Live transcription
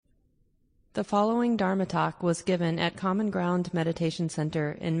The following Dharma talk was given at Common Ground Meditation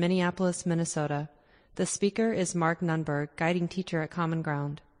Center in Minneapolis, Minnesota. The speaker is Mark Nunberg, guiding teacher at Common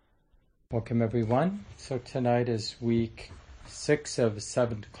Ground. Welcome everyone. So tonight is week 6 of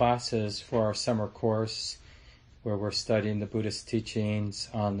 7 classes for our summer course where we're studying the Buddhist teachings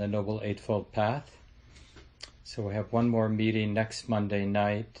on the Noble Eightfold Path. So we have one more meeting next Monday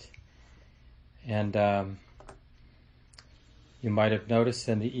night, and you might have noticed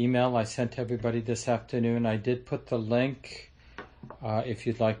in the email I sent everybody this afternoon, I did put the link if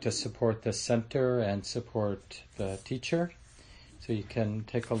you'd like to support the center and support the teacher. So you can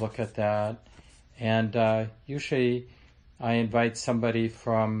take a look at that. And usually I invite somebody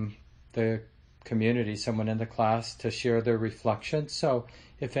from the community, someone in the class, to share their reflections. So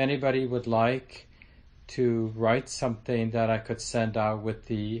if anybody would like to write something that I could send out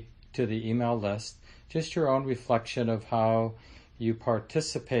to the email list, just your own reflection of how you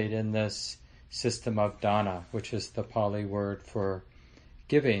participate in this system of dana, which is the Pali word for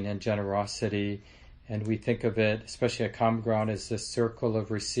giving and generosity. And we think of it, especially at Common Ground, as this circle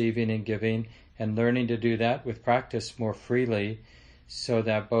of receiving and giving, and learning to do that with practice more freely, so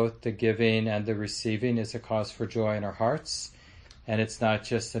that both the giving and the receiving is a cause for joy in our hearts. And it's not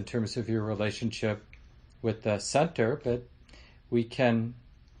just in terms of your relationship with the center, but we can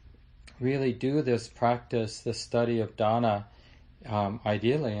really do this practice, the study of dana,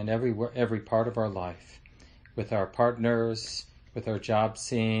 ideally in every part of our life, with our partners, with our job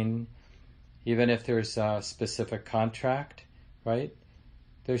scene, even if there's a specific contract, right?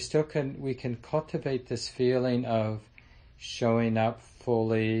 We can cultivate this feeling of showing up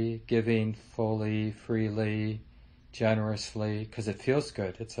fully, giving fully, freely, generously, because it feels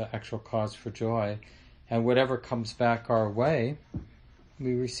good. It's an actual cause for joy. And whatever comes back our way,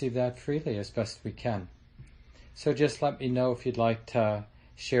 we receive that freely as best we can. So just let me know if you'd like to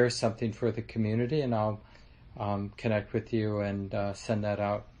share something for the community, and I'll connect with you and send that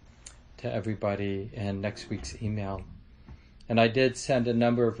out to everybody in next week's email. And I did send a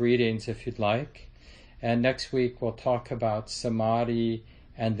number of readings if you'd like. And next week we'll talk about samadhi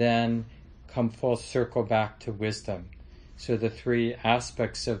and then come full circle back to wisdom. So the 3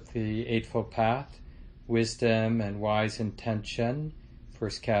 aspects of the Eightfold Path: wisdom and wise intention,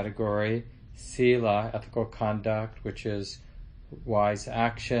 first category; sila, ethical conduct, which is wise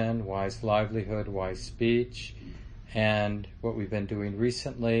action, wise livelihood, wise speech, and what we've been doing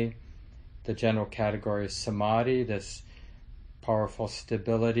recently, the general category is samadhi, this powerful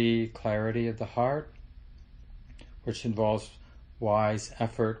stability, clarity of the heart, which involves wise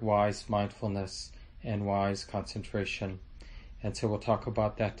effort, wise mindfulness, and wise concentration. And so we'll talk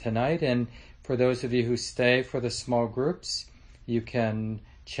about that tonight. And for those of you who stay for the small groups, you can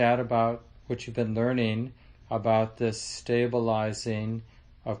chat about what you've been learning about this stabilizing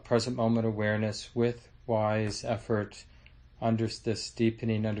of present moment awareness with wise effort, under this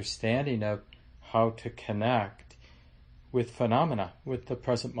deepening understanding of how to connect with phenomena, with the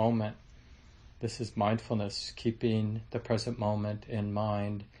present moment. This is mindfulness, keeping the present moment in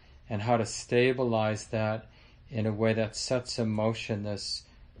mind, and how to stabilize that in a way that sets in motion this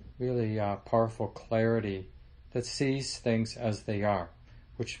really powerful clarity that sees things as they are,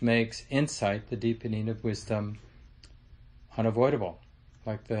 which makes insight, the deepening of wisdom, unavoidable.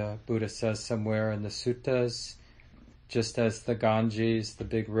 Like the Buddha says somewhere in the suttas, just as the Ganges, the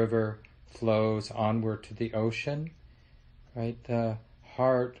big river, flows onward to the ocean, right? The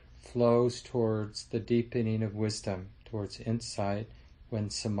heart flows towards the deepening of wisdom, towards insight, when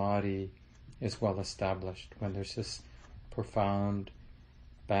samadhi is well established, when there's this profound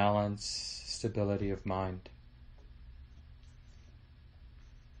balance, stability of mind.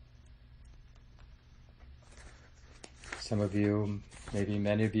 Some of you, maybe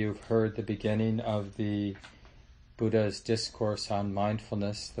many of you, have heard the beginning of the Buddha's discourse on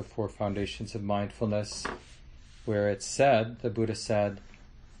mindfulness, the 4 foundations of mindfulness, where it's said, the Buddha said,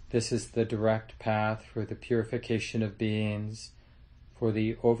 this is the direct path for the purification of beings, for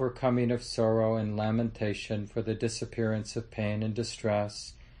the overcoming of sorrow and lamentation, for the disappearance of pain and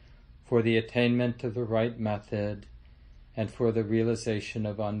distress, for the attainment of the right method, and for the realization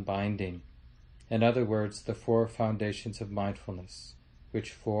of unbinding. In other words, the 4 foundations of mindfulness.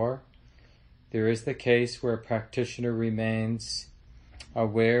 Which 4? There is the case where a practitioner remains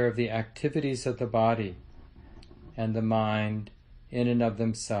aware of the activities of the body and the mind in and of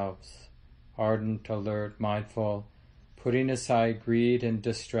themselves, ardent, alert, mindful, putting aside greed and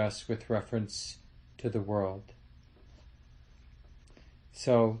distress with reference to the world.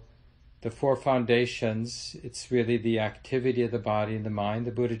 So the 4 foundations, it's really the activity of the body and the mind.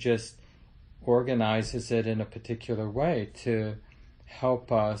 The Buddha just organizes it in a particular way to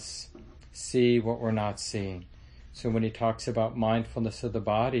help us see what we're not seeing. So when he talks about mindfulness of the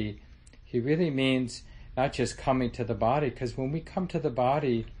body, he really means not just coming to the body, because when we come to the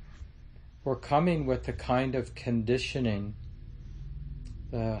body, we're coming with the kind of conditioning,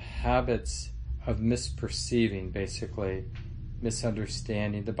 the habits of misperceiving, basically,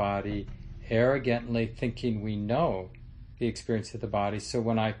 misunderstanding the body, arrogantly thinking we know the experience of the body. So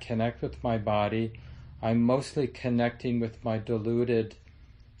when I connect with my body, I'm mostly connecting with my deluded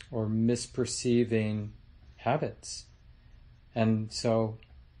or misperceiving habits. And so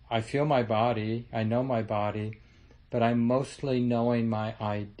I feel my body, I know my body, but I'm mostly knowing my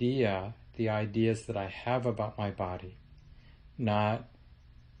idea, the ideas that I have about my body, not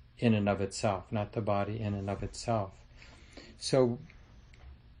in and of itself, not the body in and of itself. So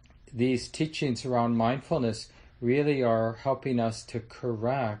these teachings around mindfulness really are helping us to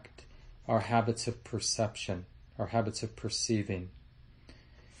correct our habits of perception, our habits of perceiving.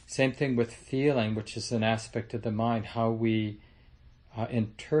 Same thing with feeling, which is an aspect of the mind, how we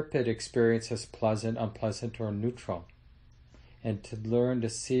interpret experience as pleasant, unpleasant, or neutral. And to learn to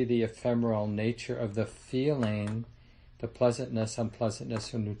see the ephemeral nature of the feeling, the pleasantness,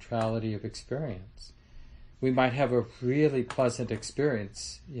 unpleasantness, or neutrality of experience. We might have a really pleasant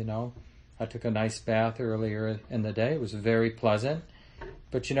experience, I took a nice bath earlier in the day. It was very pleasant.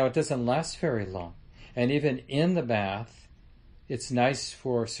 But, it doesn't last very long. And even in the bath, it's nice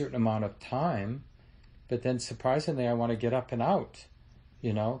for a certain amount of time. But then, surprisingly, I want to get up and out,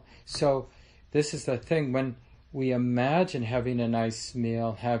 So this is the thing. When we imagine having a nice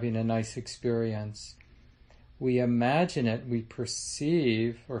meal, having a nice experience, we imagine it, we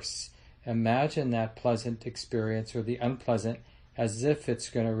perceive or imagine that pleasant experience or the unpleasant as if it's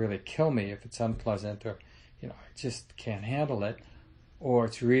going to really kill me if it's unpleasant, or, I just can't handle it, or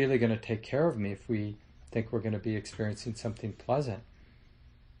it's really going to take care of me if we think we're going to be experiencing something pleasant.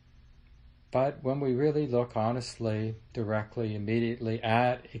 But when we really look honestly, directly, immediately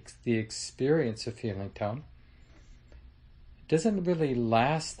at the experience of feeling tone, it doesn't really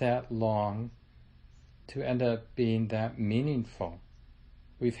last that long to end up being that meaningful.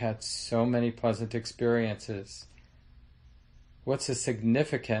 We've had so many pleasant experiences. What's the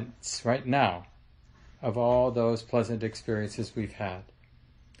significance right now of all those pleasant experiences we've had?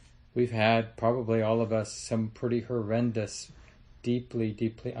 We've had, probably all of us, some pretty horrendous, deeply,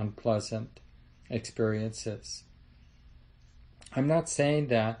 deeply unpleasant experiences. I'm not saying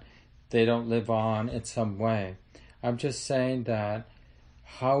that they don't live on in some way. I'm just saying that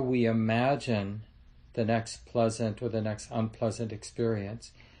how we imagine the next pleasant or the next unpleasant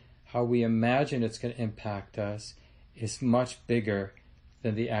experience, how we imagine it's going to impact us, is much bigger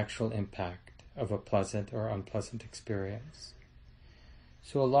than the actual impact of a pleasant or unpleasant experience.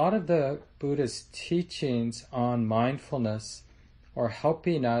 So a lot of the Buddha's teachings on mindfulness are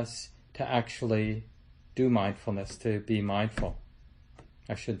helping us to actually do mindfulness, to be mindful.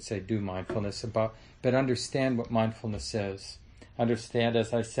 I shouldn't say do mindfulness, but understand what mindfulness is. Understand,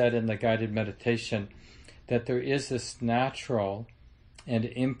 as I said in the guided meditation, that there is this natural and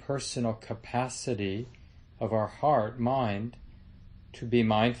impersonal capacity of our heart, mind, to be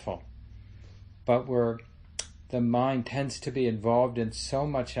mindful. But the mind tends to be involved in so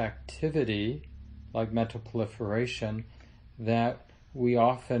much activity, like mental proliferation, that we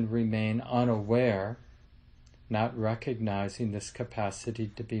often remain unaware, not recognizing this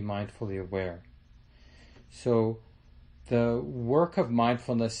capacity to be mindfully aware. So the work of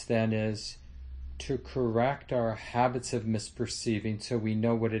mindfulness then is to correct our habits of misperceiving so we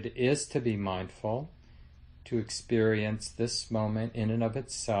know what it is to be mindful, to experience this moment in and of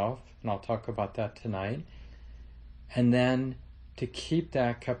itself, and I'll talk about that tonight, and then to keep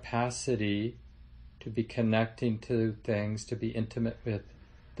that capacity to be connecting to things, to be intimate with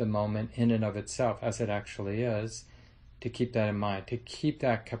the moment in and of itself as it actually is, to keep that in mind, to keep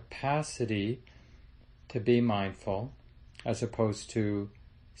that capacity to be mindful as opposed to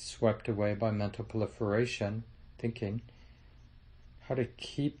swept away by mental proliferation, thinking, how to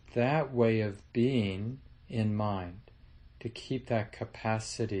keep that way of being in mind, to keep that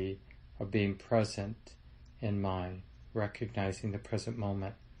capacity of being present in mind, recognizing the present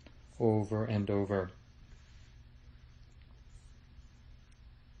moment over and over.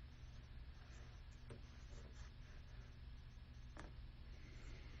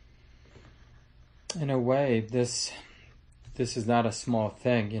 In a way, this is not a small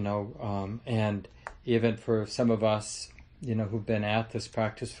thing, and even for some of us, who've been at this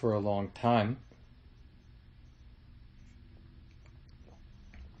practice for a long time,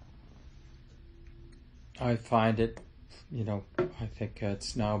 I find it, I think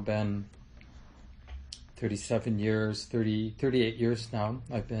it's now been 38 years now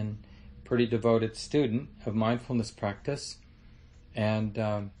I've been pretty devoted student of mindfulness practice, and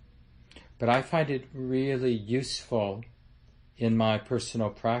but I find it really useful in my personal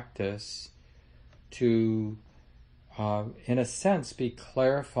practice to, in a sense, be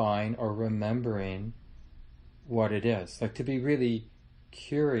clarifying or remembering what it is. Like to be really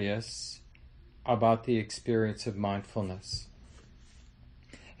curious about the experience of mindfulness.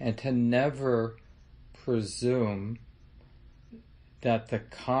 And to never presume that the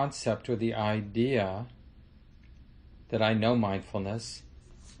concept or the idea that I know mindfulness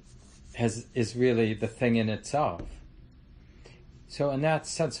is really the thing in itself. So in that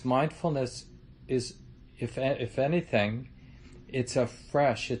sense, mindfulness is, if anything, it's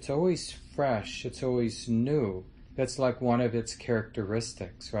always fresh, it's always new. That's like one of its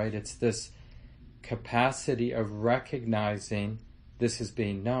characteristics, right? It's this capacity of recognizing this is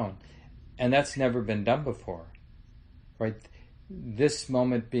being known. And that's never been done before, right? This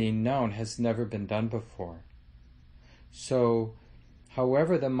moment being known has never been done before. So,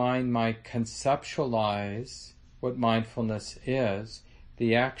 however the mind might conceptualize what mindfulness is,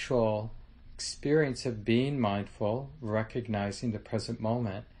 the actual experience of being mindful, recognizing the present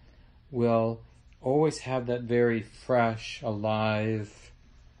moment, will always have that very fresh, alive,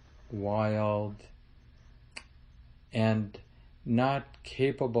 wild, and not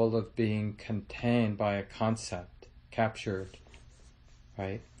capable of being contained by a concept, captured,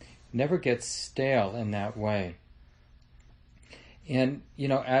 right? Never gets stale in that way. And,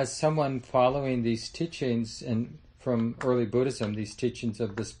 as someone following these teachings and from early Buddhism, these teachings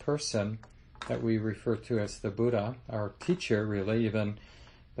of this person that we refer to as the Buddha, our teacher really, even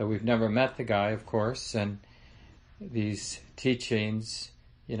though we've never met the guy, of course, and these teachings,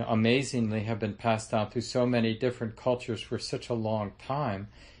 amazingly have been passed down through so many different cultures for such a long time.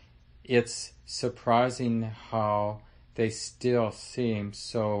 It's surprising how they still seem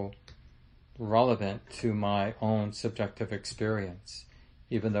so relevant to my own subjective experience,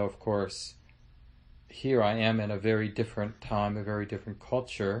 even though, of course, here I am in a very different time, a very different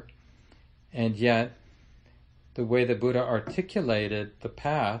culture, and yet the way the Buddha articulated the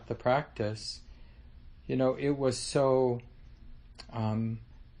path, the practice, it was so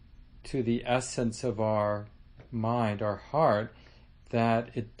to the essence of our mind, our heart, that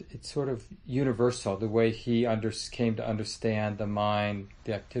it's sort of universal. The way he came to understand the mind,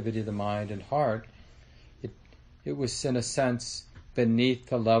 the activity of the mind and heart, it was in a sense beneath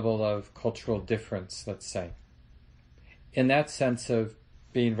the level of cultural difference, let's say. In that sense of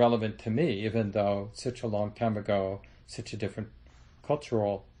being relevant to me, even though such a long time ago, such a different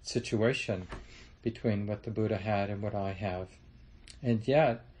cultural situation between what the Buddha had and what I have. And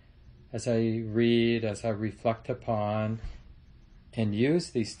yet, as I read, as I reflect upon and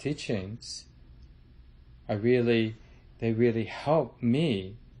use these teachings, they really help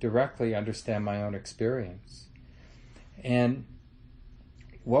me directly understand my own experience. And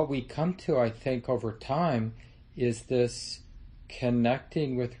what we come to, I think, over time is this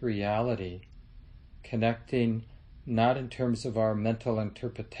connecting with reality, connecting not in terms of our mental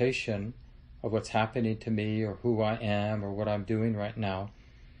interpretation of what's happening to me or who I am or what I'm doing right now,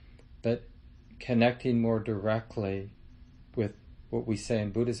 but connecting more directly with what we say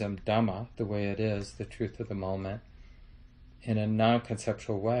in Buddhism, Dhamma, the way it is, the truth of the moment, in a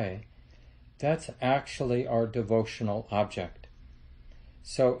non-conceptual way. That's actually our devotional object.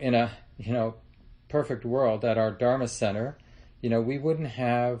 So in a, perfect world, at our Dharma Center, we wouldn't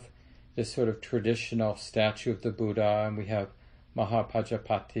have this sort of traditional statue of the Buddha, and we have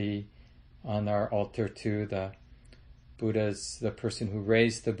Mahapajapati on our altar too. The Buddha's the person who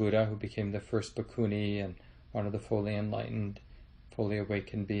raised the Buddha, who became the first bhikkhuni and one of the fully enlightened, fully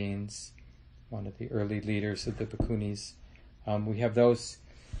awakened beings, one of the early leaders of the bhikkhunis. We have those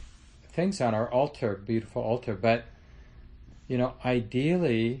things on our altar, beautiful altar, but,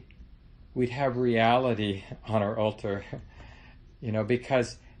 ideally we'd have reality on our altar,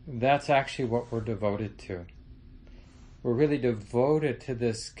 because that's actually what we're devoted to. We're really devoted to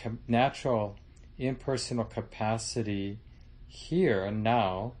this natural, impersonal capacity here and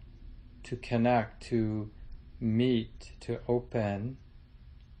now to connect, to meet, to open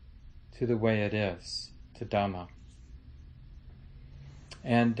to the way it is, to Dhamma.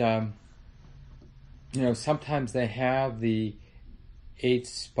 And, sometimes they have the 8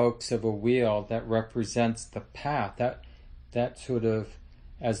 spokes of a wheel that represents the path. That sort of,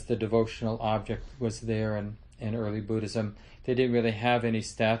 as the devotional object was there in early Buddhism. They didn't really have any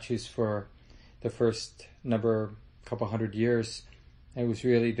statues for the first couple hundred years. It was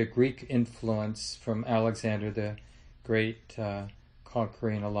really the Greek influence from Alexander the Great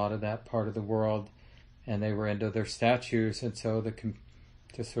conquering a lot of that part of the world, and they were into their statues, and so the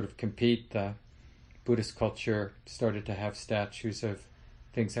to sort of compete, the Buddhist culture started to have statues of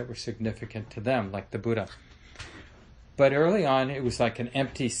things that were significant to them, like the Buddha. But early on, it was like an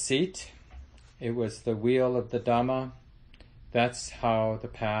empty seat. It was the wheel of the Dhamma. That's how the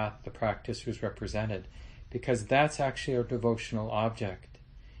path, the practice was represented, because that's actually our devotional object.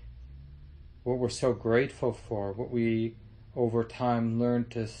 What we're so grateful for, what we over time learn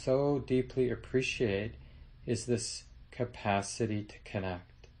to so deeply appreciate, is this capacity to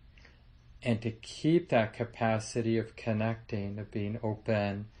connect. And to keep that capacity of connecting, of being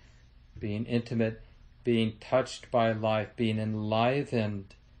open, being intimate, being touched by life, being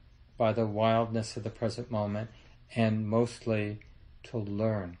enlivened by the wildness of the present moment, and mostly to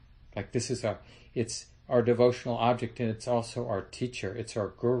learn. Like this is it's our devotional object, and it's also our teacher. It's our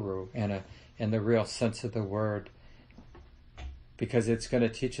guru in the real sense of the word, because it's going to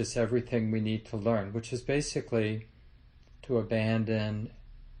teach us everything we need to learn, which is basically to abandon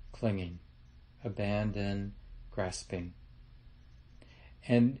clinging, abandon grasping.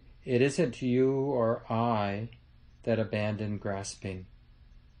 And it isn't you or I that abandon grasping.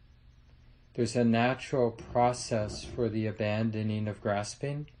 There's a natural process for the abandoning of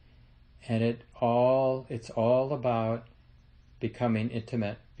grasping, and it's all about becoming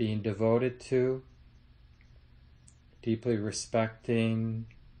intimate, being devoted to, deeply respecting,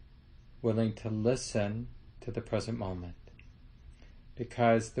 willing to listen to the present moment.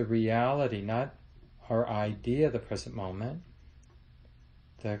 Because the reality, not our idea of the present moment,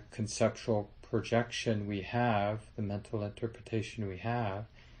 the conceptual projection we have, the mental interpretation we have,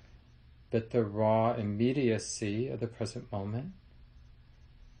 but the raw immediacy of the present moment,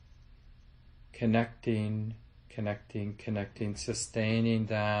 connecting, sustaining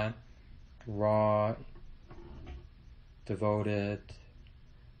that raw, devoted,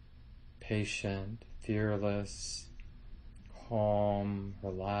 patient, fearless, calm,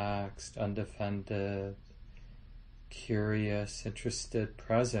 relaxed, undefended, curious, interested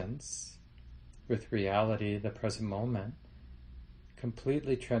presence with reality, the present moment,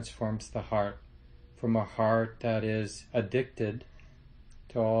 completely transforms the heart from a heart that is addicted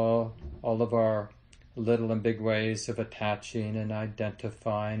to all of our little and big ways of attaching and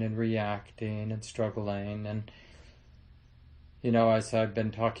identifying and reacting and struggling. And as I've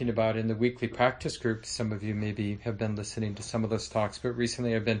been talking about in the weekly practice groups, some of you maybe have been listening to some of those talks, but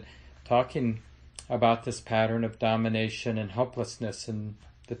recently I've been talking about this pattern of domination and helplessness and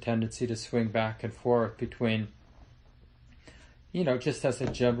the tendency to swing back and forth between, just as a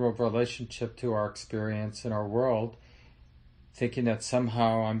general relationship to our experience in our world, thinking that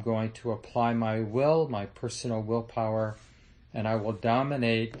somehow I'm going to apply my will, my personal willpower, and I will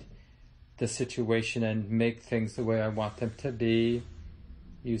dominate the situation and make things the way I want them to be,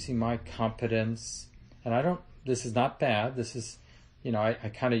 using my competence. And this is not bad. This is, I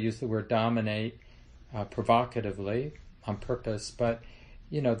kind of use the word dominate provocatively on purpose, but,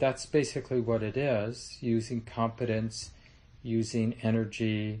 that's basically what it is, using competence, using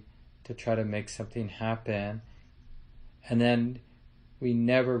energy to try to make something happen. And then we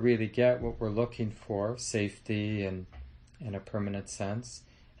never really get what we're looking for, safety and in a permanent sense.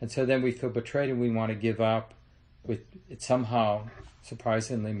 And so then we feel betrayed and we want to give up. With it somehow,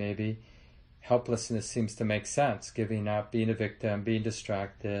 surprisingly maybe, helplessness seems to make sense. Giving up, being a victim, being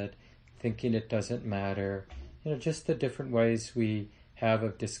distracted, thinking it doesn't matter. Just the different ways we have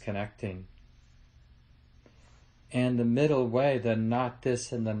of disconnecting. And the middle way, the not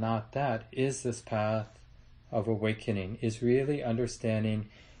this and the not that, is this path of awakening, is really understanding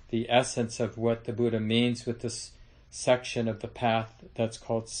the essence of what the Buddha means with this section of the path that's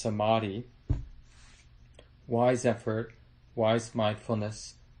called samadhi. Wise effort, wise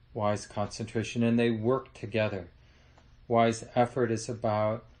mindfulness, wise concentration, and they work together. Wise effort is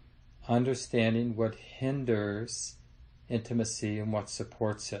about understanding what hinders intimacy and what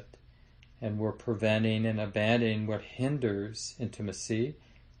supports it. And we're preventing and abandoning what hinders intimacy,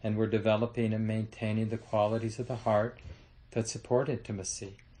 and we're developing and maintaining the qualities of the heart that support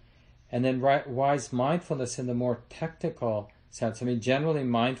intimacy. And then wise mindfulness in the more technical sense. Generally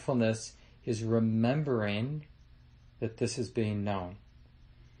mindfulness is remembering that this is being known.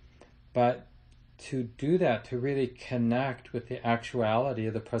 But to do that, to really connect with the actuality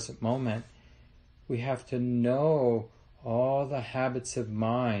of the present moment, we have to know all the habits of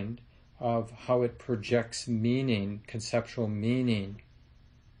mind, of how it projects meaning, conceptual meaning,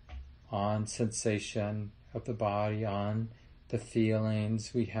 on sensation of the body, on the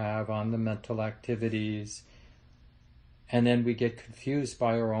feelings we have, on the mental activities. And then we get confused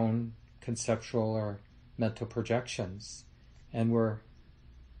by our own conceptual or mental projections. And we're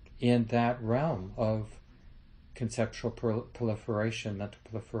in that realm of conceptual proliferation, mental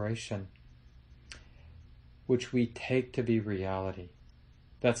proliferation, which we take to be reality.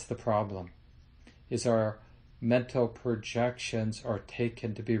 That's the problem, is our mental projections are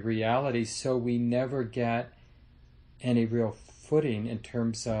taken to be reality, so we never get any real footing in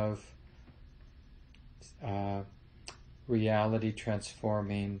terms of reality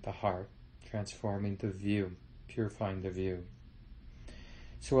transforming the heart, transforming the view, purifying the view.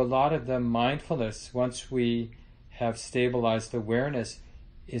 So a lot of the mindfulness, once we have stabilized awareness,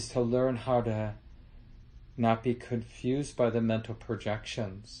 is to learn how to not be confused by the mental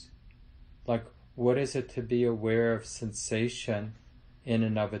projections. Like, what is it to be aware of sensation in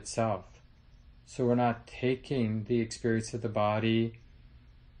and of itself? So we're not taking the experience of the body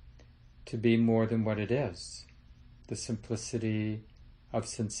to be more than what it is. The simplicity of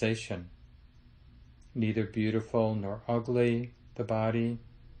sensation. Neither beautiful nor ugly, the body.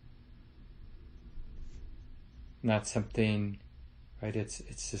 Not something, right?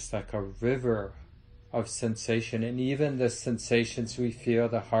 It's just like a river of sensation. And even the sensations we feel,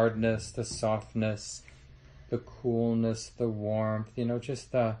 the hardness, the softness, the coolness, the warmth,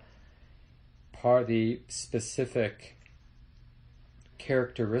 just the specific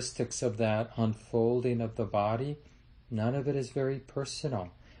characteristics of that unfolding of the body, none of it is very personal.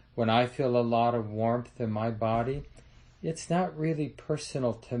 When I feel a lot of warmth in my body, it's not really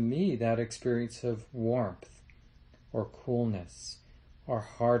personal to me, that experience of warmth or coolness or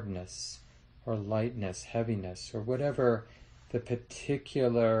hardness or lightness, heaviness, or whatever the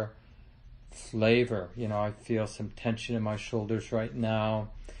particular flavor. I feel some tension in my shoulders right now,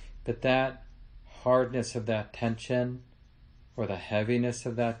 but that hardness of that tension or the heaviness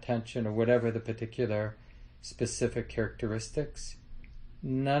of that tension or whatever the particular specific characteristics,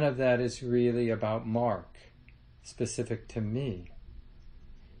 none of that is really about Mark, specific to me.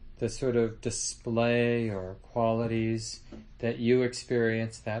 The sort of display or qualities that you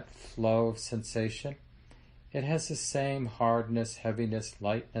experience, that flow of sensation, it has the same hardness, heaviness,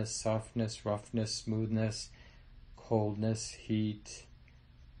 lightness, softness, roughness, smoothness, coldness, heat,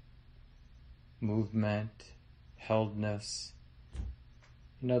 movement, heldness.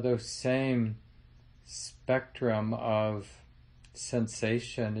 Those same spectrum of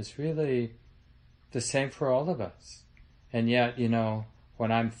sensation is really the same for all of us. And yet,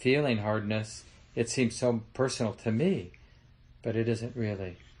 when I'm feeling hardness, it seems so personal to me, but it isn't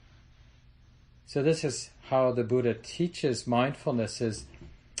really. So this is how the Buddha teaches mindfulness, is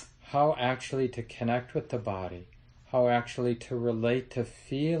how actually to connect with the body, how actually to relate to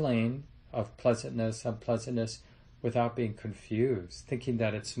feeling of pleasantness, unpleasantness, without being confused, thinking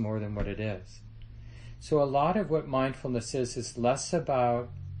that it's more than what it is. So a lot of what mindfulness is less about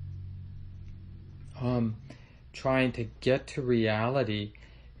trying to get to reality.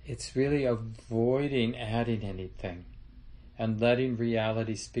 It's really avoiding adding anything and letting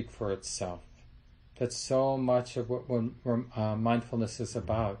reality speak for itself. That's so much of what mindfulness is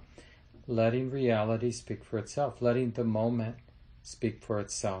about. Letting reality speak for itself, letting the moment speak for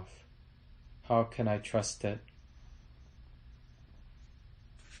itself. How can I trust it?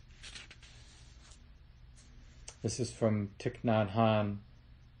 This is from Thich Nhat Hanh.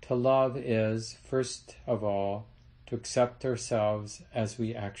 To love is, first of all, to accept ourselves as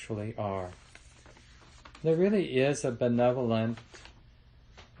we actually are. There really is a benevolent,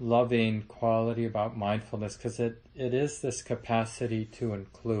 loving quality about mindfulness, because it is this capacity to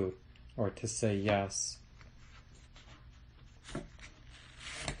include or to say yes.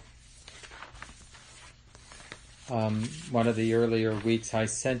 One of the earlier weeks, I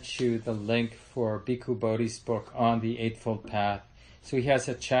sent you the link for Bhikkhu Bodhi's book on the Eightfold Path. So he has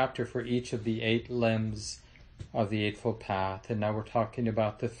a chapter for each of the 8 limbs of the Eightfold Path. And now we're talking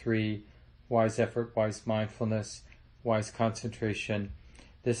about the 3: wise effort, wise mindfulness, wise concentration.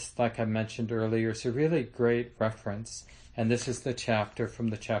 This, like I mentioned earlier, is a really great reference. And this is the chapter from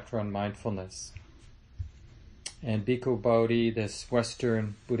the chapter on mindfulness. And Bhikkhu Bodhi, this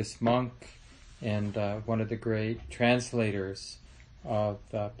Western Buddhist monk, and one of the great translators of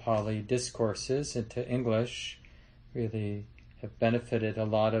the Pali discourses into English, really have benefited a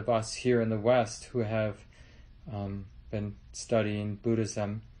lot of us here in the West who have been studying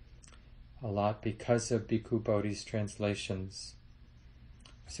Buddhism a lot because of Bhikkhu Bodhi's translations.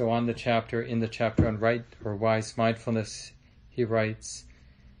 So in the chapter on right or wise mindfulness, he writes,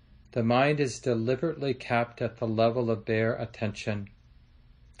 "The mind is deliberately kept at the level of bare attention,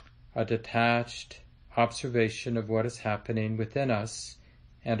 a detached observation of what is happening within us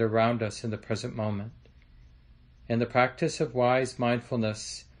and around us in the present moment. In the practice of wise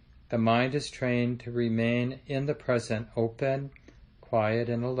mindfulness, the mind is trained to remain in the present, open, quiet,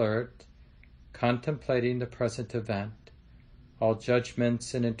 and alert, contemplating the present event. All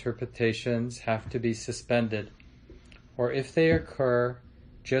judgments and interpretations have to be suspended, or if they occur,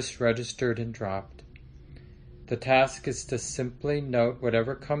 just registered and dropped. The task is to simply note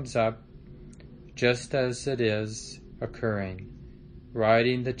whatever comes up just as it is occurring,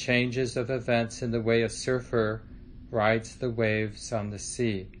 riding the changes of events in the way a surfer rides the waves on the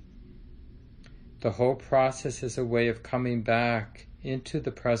sea. The whole process is a way of coming back into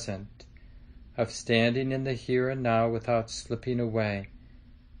the present, of standing in the here and now without slipping away,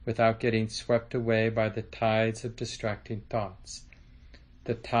 without getting swept away by the tides of distracting thoughts.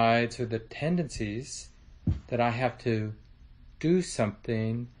 The tides are the tendencies that I have to do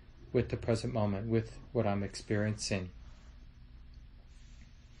something with the present moment, with what I'm experiencing.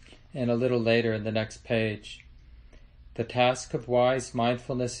 And a little later in the next page, the task of wise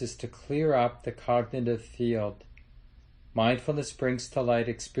mindfulness is to clear up the cognitive field. Mindfulness brings to light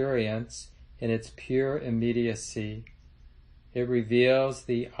experience in its pure immediacy. It reveals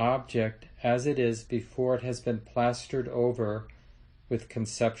the object as it is before it has been plastered over with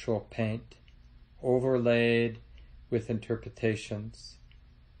conceptual paint, overlaid with interpretations.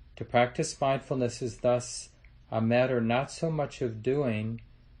 To practice mindfulness is thus a matter not so much of doing,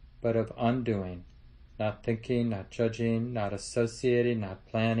 but of undoing, not thinking, not judging, not associating, not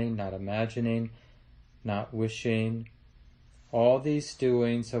planning, not imagining, not wishing. All these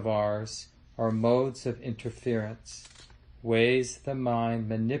doings of ours are modes of interference, ways the mind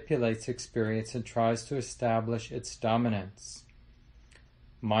manipulates experience and tries to establish its dominance.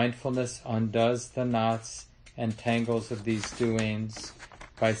 Mindfulness undoes the knots and tangles of these doings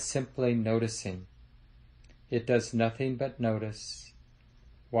by simply noticing. It does nothing but notice,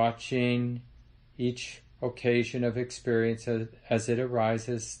 watching each occasion of experience as it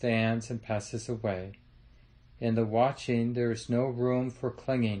arises, stands, and passes away. In the watching, there is no room for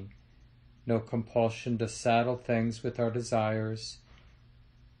clinging, no compulsion to saddle things with our desires.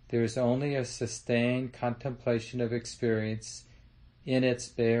 There is only a sustained contemplation of experience in its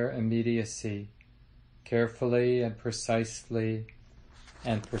bare immediacy, carefully and precisely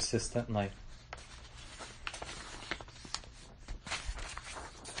and persistently.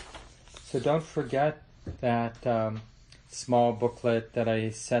 So don't forget that small booklet that I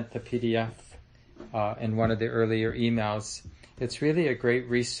sent the PDF in one of the earlier emails. It's really a great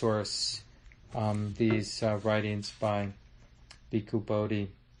resource, these writings by Bhikkhu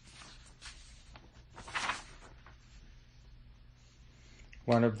Bodhi.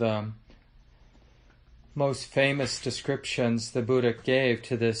 One of the most famous descriptions the Buddha gave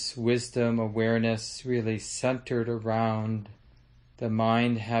to this wisdom awareness really centered around the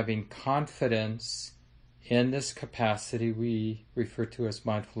mind having confidence in this capacity we refer to as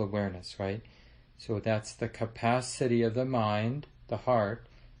mindful awareness, right? So that's the capacity of the mind, the heart,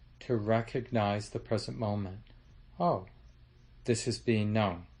 to recognize the present moment. Oh, this is being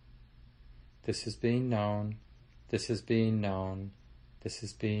known. This is being known. This is being known. This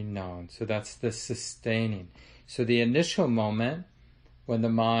is being known. So that's the sustaining. So the initial moment, when the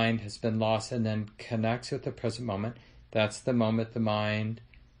mind has been lost and then connects with the present moment, that's the moment the mind,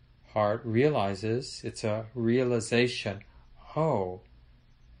 heart realizes, it's a realization. Oh,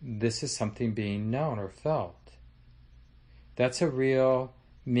 this is something being known or felt. That's a real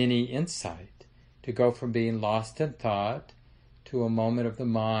mini insight, to go from being lost in thought to a moment of the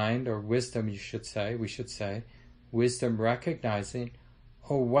mind, or wisdom we should say, wisdom recognizing,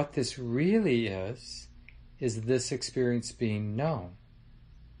 oh, what this really is this experience being known.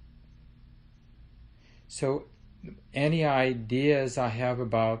 So any ideas I have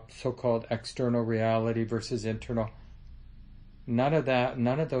about so-called external reality versus internal, none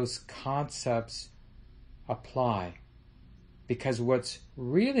of those concepts apply. Because what's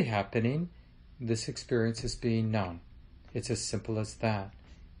really happening, this experience is being known. It's as simple as that.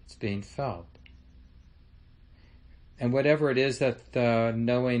 It's being felt. And whatever it is that the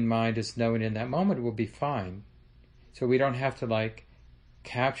knowing mind is knowing in that moment will be fine. So we don't have to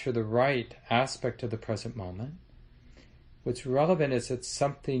capture the right aspect of the present moment. What's relevant is it's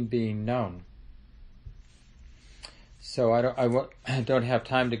something being known. So I don't have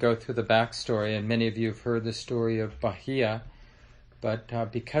time to go through the backstory, and many of you have heard the story of Bahia,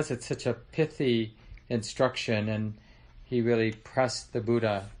 but because it's such a pithy instruction, and he really pressed the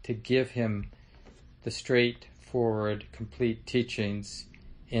Buddha to give him the straightforward, complete teachings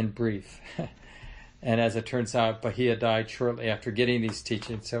in brief. And as it turns out, Bahia died shortly after getting these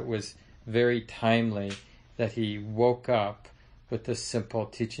teachings, so it was very timely that he woke up with this simple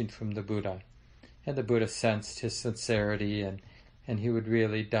teaching from the Buddha. And the Buddha sensed his sincerity, and he had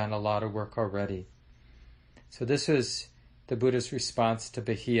really done a lot of work already. So this was the Buddha's response to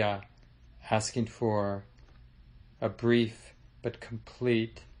Bahia asking for a brief but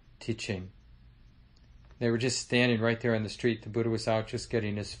complete teaching. They were just standing right there on the street. The Buddha was out just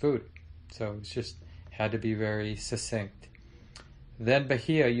getting his food. So it just had to be very succinct. Then,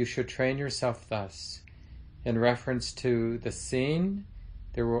 Bahiya, you should train yourself thus. In reference to the seen,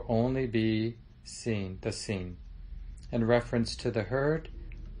 there will only be seen, the seen. In reference to the heard,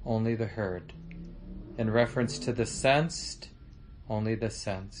 only the heard. In reference to the sensed, only the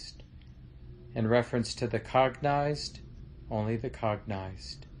sensed. In reference to the cognized, only the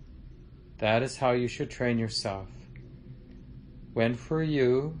cognized. That is how you should train yourself. When for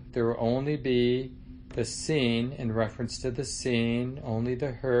you, there will only be the seen in reference to the seen, only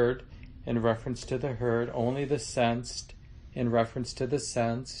the heard in reference to the heard, only the sensed in reference to the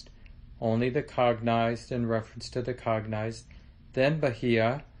sensed, only the cognized in reference to the cognized. Then,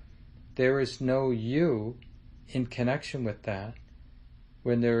 Bahiya, there is no you in connection with that.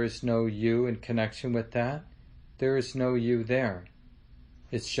 When there is no you in connection with that, there is no you there.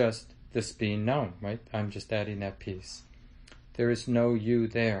 It's just this being known, right? I'm just adding that piece. There is no you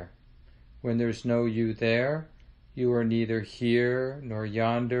there. When there's no you there, you are neither here, nor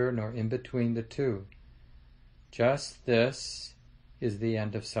yonder, nor in between the two. Just this is the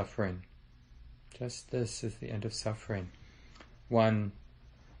end of suffering. Just this is the end of suffering. One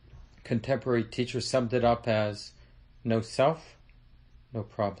contemporary teacher summed it up as no self, no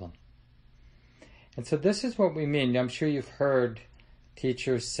problem. And so this is what we mean. I'm sure you've heard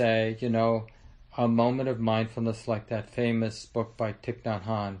teachers say, a moment of mindfulness, like that famous book by Thich Nhat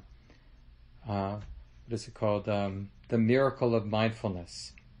Hanh. What is it called? The Miracle of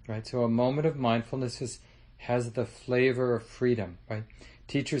Mindfulness. Right? So a moment of mindfulness has the flavor of freedom. Right?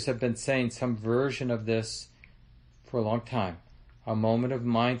 Teachers have been saying some version of this for a long time. A moment of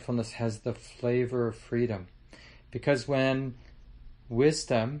mindfulness has the flavor of freedom. Because when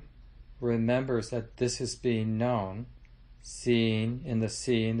wisdom remembers that this is being known, seen, in the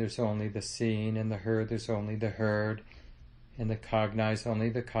seen there's only the seen, in the heard there's only the heard, in the cognized only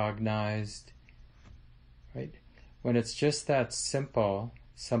the cognized, right? When it's just that simple,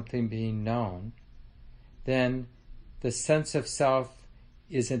 something being known, then the sense of self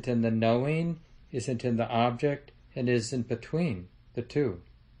isn't in the knowing, isn't in the object, and isn't between the two.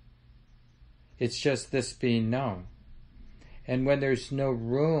 It's just this being known. And when there's no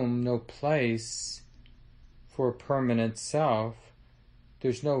room, no place for permanent self,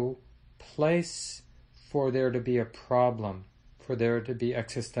 there's no place for there to be a problem, for there to be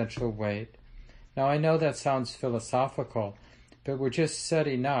existential weight. Now I know that sounds philosophical, but we're just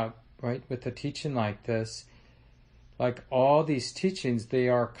setting up, right, with a teaching like this. Like all these teachings, they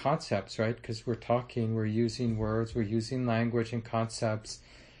are concepts, right? Because we're talking, we're using words, we're using language and concepts.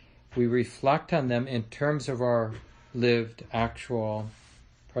 We reflect on them in terms of our lived, actual,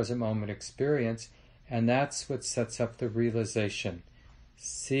 present moment experience, and that's what sets up the realization.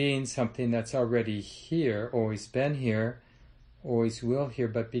 Seeing something that's already here, always been here, always will here,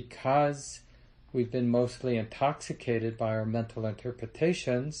 but because we've been mostly intoxicated by our mental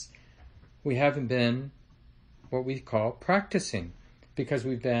interpretations, we haven't been what we call practicing, because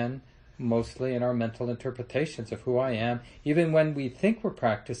we've been mostly in our mental interpretations of who I am. Even when we think we're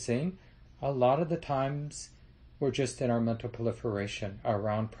practicing, a lot of the times we're just in our mental proliferation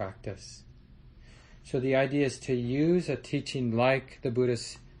around practice. So the idea is to use a teaching like the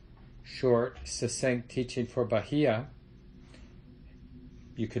Buddha's short, succinct teaching for Bahiya.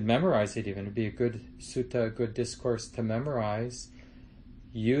 You could memorize it even. It would be a good sutta, a good discourse to memorize.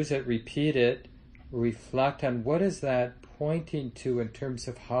 Use it, repeat it, reflect on what is that pointing to in terms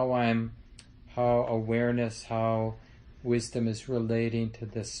of how awareness, how wisdom is relating to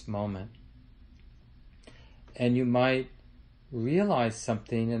this moment. And you might realize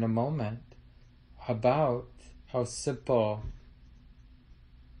something in a moment about how simple,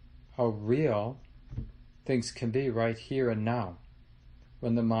 how real things can be right here and now,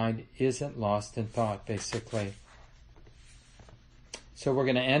 when the mind isn't lost in thought, basically. So we're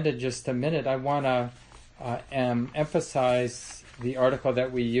going to end in just a minute. I want to emphasize the article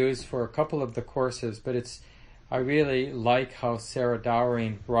that we use for a couple of the courses, but I really like how Sarah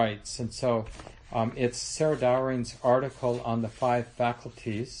Dowring writes. And so it's Sarah Dowring's article on the 5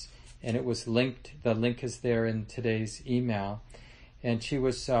 faculties, and it was linked. The link is there in today's email. And she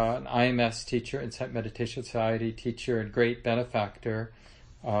was an IMS teacher, Insight Meditation Society teacher, and great benefactor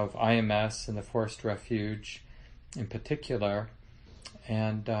of IMS and the Forest Refuge in particular,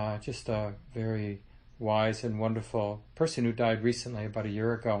 and just a very wise and wonderful person who died recently, about a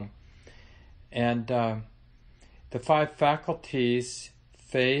year ago. And the 5 faculties,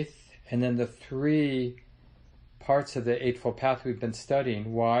 faith, and then the 3 parts of the Eightfold Path we've been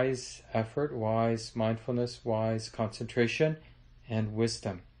studying: wise effort, wise mindfulness, wise concentration, and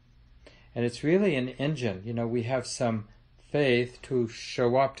wisdom. And it's really an engine. We have some faith to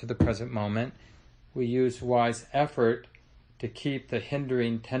show up to the present moment. We use wise effort to keep the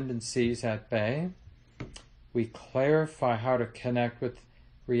hindering tendencies at bay. We clarify how to connect with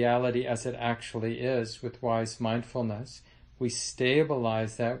reality as it actually is with wise mindfulness. We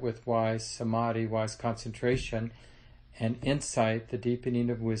stabilize that with wise samadhi, wise concentration, and insight, the deepening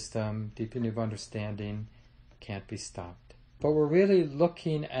of wisdom, deepening of understanding, can't be stopped. But we're really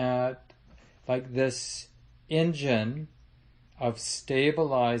looking at this engine of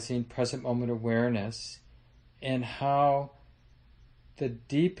stabilizing present moment awareness, and how the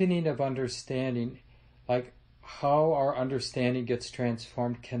deepening of understanding, how our understanding gets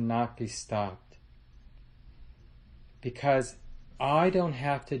transformed, cannot be stopped. Because I don't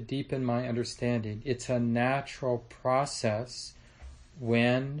have to deepen my understanding. It's a natural process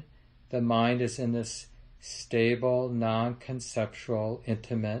when the mind is in this stable, non-conceptual,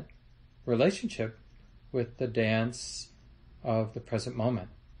 intimate relationship with the dance of the present moment.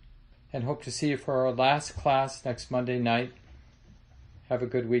 And hope to see you for our last class next Monday night. Have a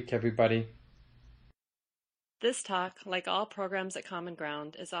good week, everybody. This talk, like all programs at Common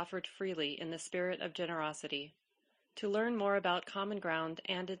Ground, is offered freely in the spirit of generosity. To learn more about Common Ground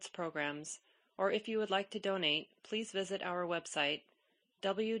and its programs, or if you would like to donate, please visit our website,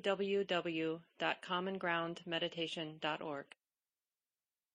 www.commongroundmeditation.org.